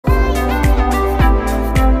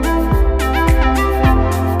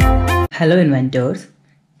Hello inventors,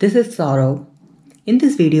 this is Saurav. In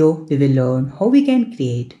this video, we will learn how we can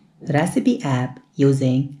create recipe app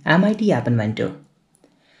using MIT App Inventor.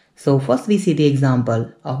 So first we see the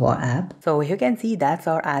example of our app. So you can see that's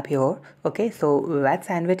our app here. Okay, so veg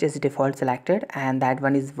sandwich is default selected and that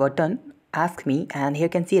one is button ask me, and here you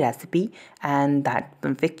can see recipe and that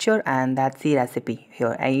picture, and that's the recipe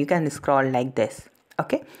here, and you can scroll like this.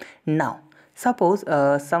 Okay, now suppose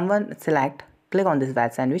someone click on this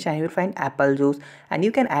veg sandwich and you will find apple juice, and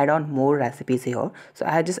you can add on more recipes here. So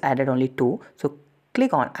I just added only 2. So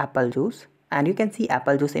click on apple juice and you can see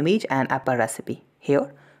apple juice image and apple recipe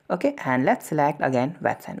here. Okay, and let's select again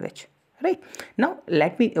veg sandwich. Right, now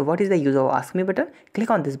what is the use of ask me button? Click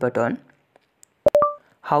on this button.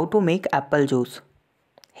 How to make apple juice.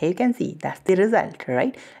 Here you can see that's the result,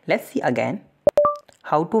 right? Let's see again.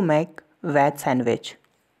 How to make veg sandwich.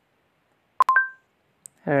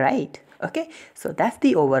 Right. Okay, so that's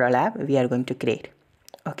the overall app we are going to create.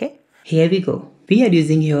 Okay, here we go. We are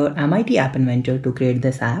using here MIT App Inventor to create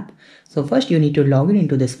this app. So first you need to log in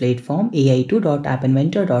into this platform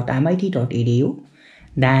ai2.appinventor.mit.edu.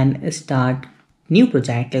 Then start new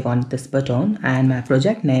project, click on this button, and my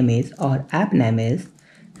project name is, or app name is,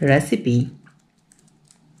 recipe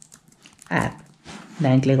app.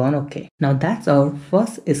 Then click on OK. Now that's our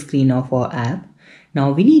first screen of our app.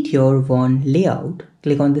 Now we need here one layout.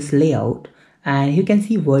 Click on this layout and you can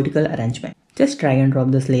see vertical arrangement. Just drag and drop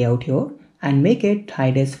this layout here and make it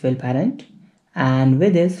height is fill parent and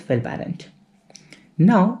width is fill parent.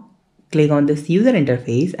 Now click on this user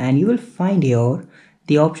interface and you will find here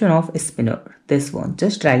the option of spinner. This one,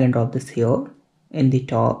 just drag and drop this here in the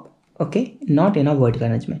top. Okay, not in a vertical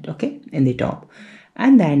arrangement. Okay, in the top,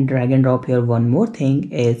 and then drag and drop here one more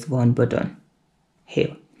thing is one button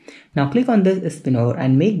here. Now click on this spinner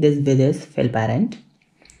and make this width is fill parent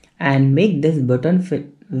and make this button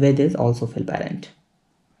width is also fill parent.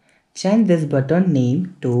 Change this button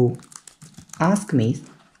name to ask me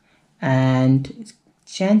and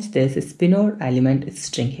change this spinner element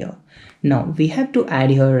string here. Now we have to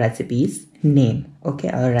add here recipes name. Okay,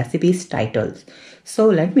 our recipes titles. So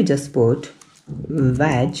let me just put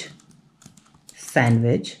veg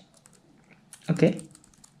sandwich. Okay,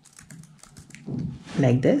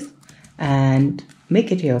 like this, and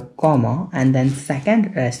make it here comma, and then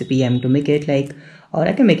second recipe I'm to make it like, or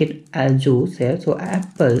I can make it as juice here, so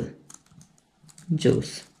apple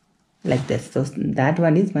juice, like this. So that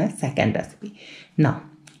one is my second recipe. Now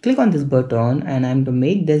click on this button and I'm to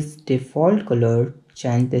make this default color,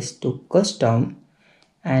 change this to custom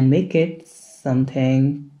and make it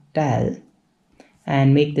something tell,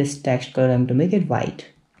 and make this text color, I'm to make it white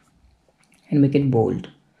and make it bold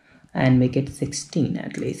and make it 16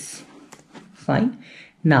 at least. Fine.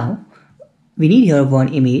 Now we need here one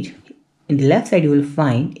image. In the left side you will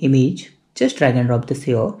find image. Just drag and drop this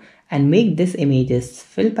here and make this image is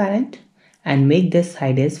fill parent and make this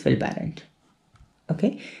height is fill parent.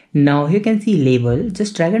 Okay, now you can see label.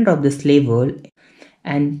 Just drag and drop this label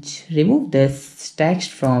and remove this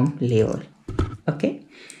text from label. Okay,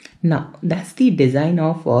 now that's the design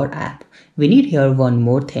of our app. We need here one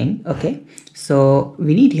more thing. Okay, so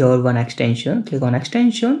we need here one extension. Click on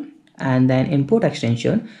extension and then import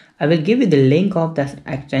extension. I will give you the link of that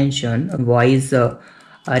extension, voice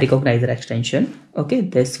recognizer extension. Okay,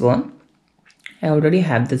 this one, I already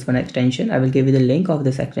have this one extension. I will give you the link of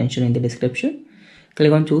this extension in the description.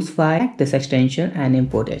 Click on choose file, this extension, and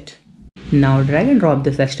import it. Now drag and drop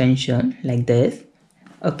this extension like this.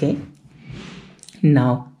 Okay,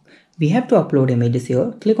 now we have to upload images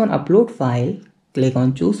here. Click on upload file, click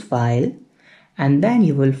on choose file, and then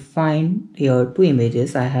you will find here 2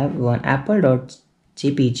 images. I have one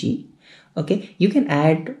apple.jpg. Okay, you can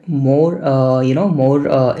add more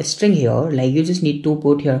string here, like you just need to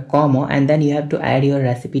put here comma and then you have to add your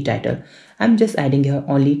recipe title. I'm just adding here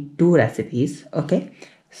only 2 recipes. Okay,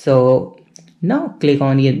 so now click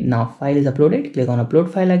on here. Now file is uploaded. Click on upload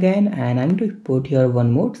file again, and I'm going to put here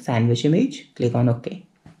one more sandwich image. Click on OK.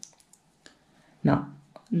 Now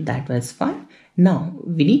that was fine. Now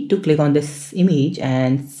we need to click on this image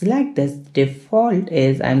and select this default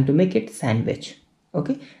is, I'm to make it sandwich.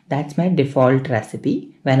 Okay, that's my default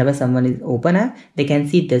recipe. Whenever someone is open app, they can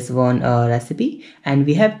see this one recipe, and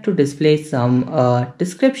we have to display some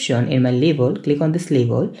description in my label. Click on this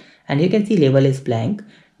label and you can see label is blank.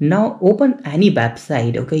 Now open any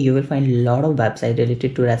website. Okay, you will find a lot of websites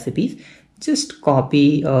related to recipes. Just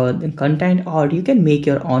copy the content, or you can make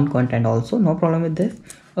your own content also, no problem with this.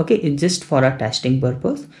 Okay, it's just for a testing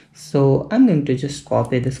purpose. So I'm going to just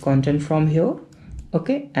copy this content from here.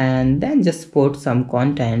 Okay, and then just put some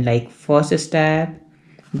content like first step,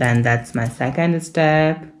 then that's my second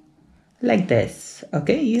step, like this.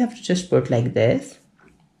 Okay, you have to just put like this.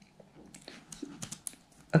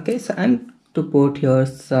 Okay, so I'm to put here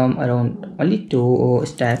some around only 2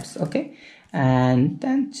 steps. Okay, and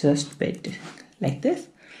then just put like this.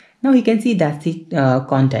 Now you can see that's the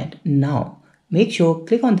content. Now make sure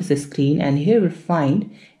click on this screen, and here we'll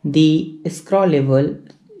find the scroll level.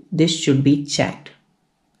 This should be checked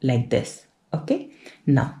like this. Okay,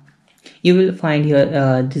 now you will find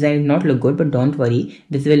here design not look good, but don't worry,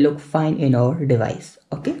 this will look fine in our device.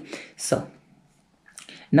 Okay, so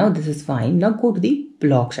now this is fine. Now go to the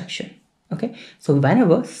blog section. Okay, so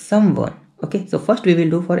whenever someone, okay, so first we will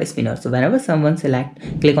do for a spinner. So whenever someone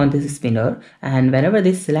click on this spinner, and whenever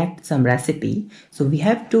they select some recipe, so we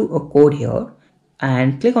have to code here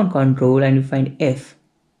and click on control, and you find if.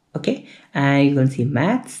 Okay, and you can see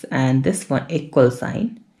maths and this one equal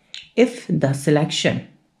sign. If the selection,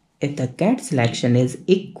 if the get selection is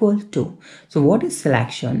equal to, so what is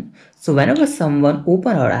selection? So whenever someone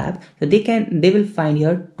open our app, so they will find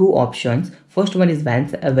here 2 options. First one is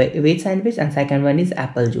wheat sandwich, and second one is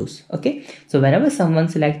apple juice. Okay, so whenever someone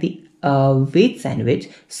select the wheat sandwich,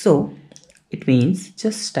 so it means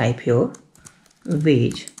just type here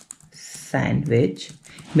wheat sandwich.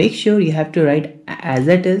 Make sure you have to write as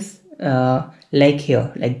it is, like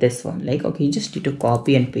here, like this one, like, okay, you just need to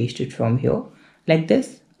copy and paste it from here like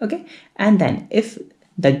this. Okay, and then if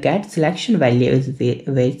the get selection value is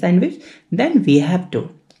wheat sandwich, then we have to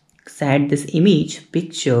set this image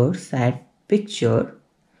picture, set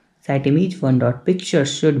image one dot picture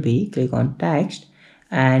should be, click on text,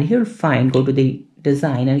 and here find, go to the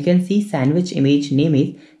design, and you can see sandwich image name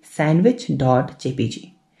is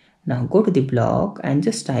sandwich.jpg. Now go to the blog and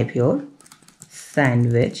just type here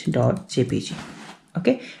sandwich.jpg.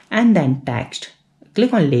 Okay, and then text,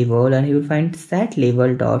 click on label, and you will find set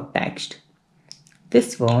label.text,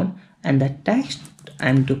 this one, and the text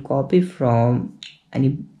I'm to copy from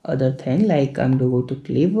any other thing, like I'm to go to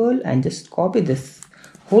label and just copy this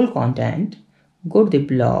whole content, go to the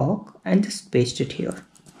blog and just paste it here.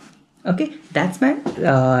 Okay, that's my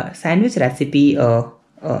sandwich recipe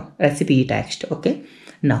recipe text. Okay,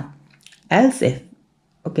 now else if,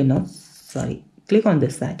 okay, no, sorry, click on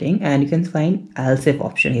this setting, and you can find else if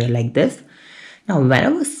option here like this. Now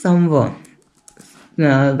whenever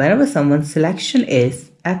someone's selection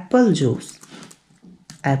is apple juice,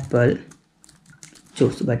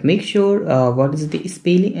 but make sure what is the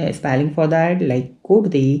spelling for that, like go to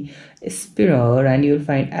the spinner and you'll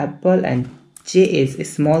find apple and J is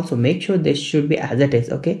small, so make sure this should be as it is.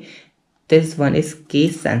 Okay, this one is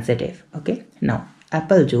case sensitive. Okay, now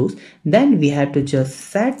apple juice, then we have to just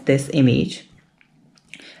set this image,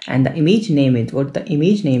 and the image name is, what the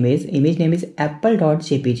image name is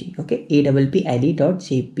apple.jpg. okay,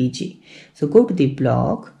 apple.jpg. so go to the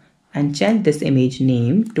blog and change this image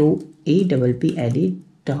name to apple.jpg.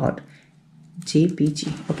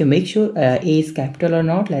 okay, make sure A is capital or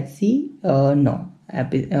not, let's see. No,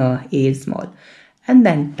 A is small. And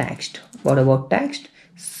then text, what about text?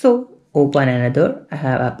 So open another, I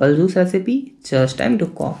have apple juice recipe, just time to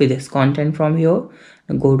copy this content from here,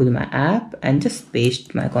 go to my app and just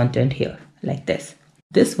paste my content here like this.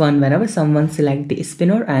 This one, whenever someone select the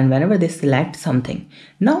spinner and whenever they select something,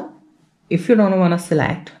 now if you don't want to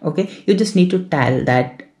select, okay, you just need to tell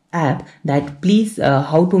that app that please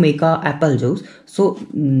how to make a apple juice. So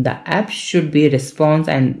the app should be response,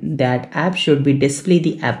 and that app should be display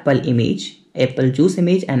the apple image, apple juice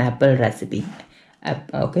image and apple recipe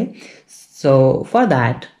app. Okay, so for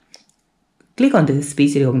that, click on this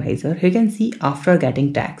speech recognizer. Here you can see after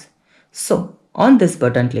getting tags. So on this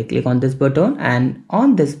button, click on this button, and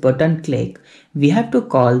on this button click, we have to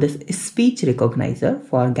call this speech recognizer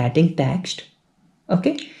for getting text.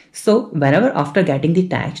 Okay, so whenever after getting the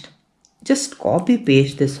text, just copy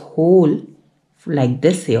paste this whole like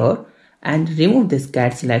this here and remove this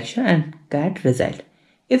get selection and get result.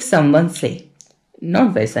 If someone say,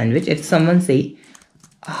 not veg sandwich, if someone say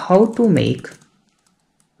how to make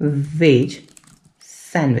veg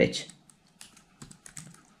sandwich,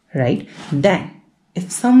 right, then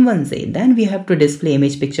if someone say, then we have to display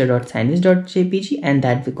image picture.sandwich.jpg and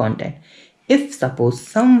that the content. If suppose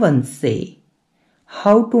someone say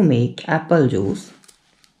how to make apple juice,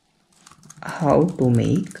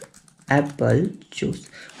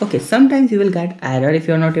 okay, sometimes you will get error if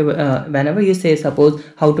you're not able, whenever you say suppose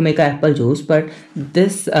how to make an apple juice, but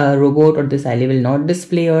this robot or this AIA will not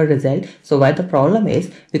display your result. So why the problem is,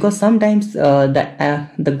 because sometimes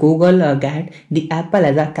the Google get the apple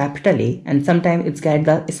as a capital A and sometimes it's get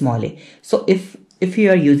the small a. So if you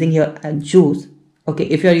are using your juice, okay,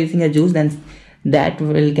 if you are using a juice, then that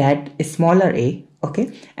will get a smaller a.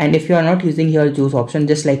 Okay, and if you are not using your juice option,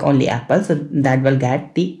 just like only apple, so that will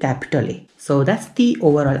get the capital A. So that's the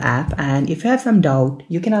overall app, and if you have some doubt,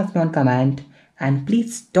 you can ask me on comment. And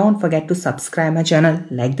please don't forget to subscribe my channel,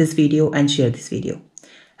 like this video and share this video.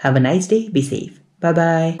 Have a nice day, be safe. Bye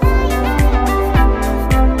bye.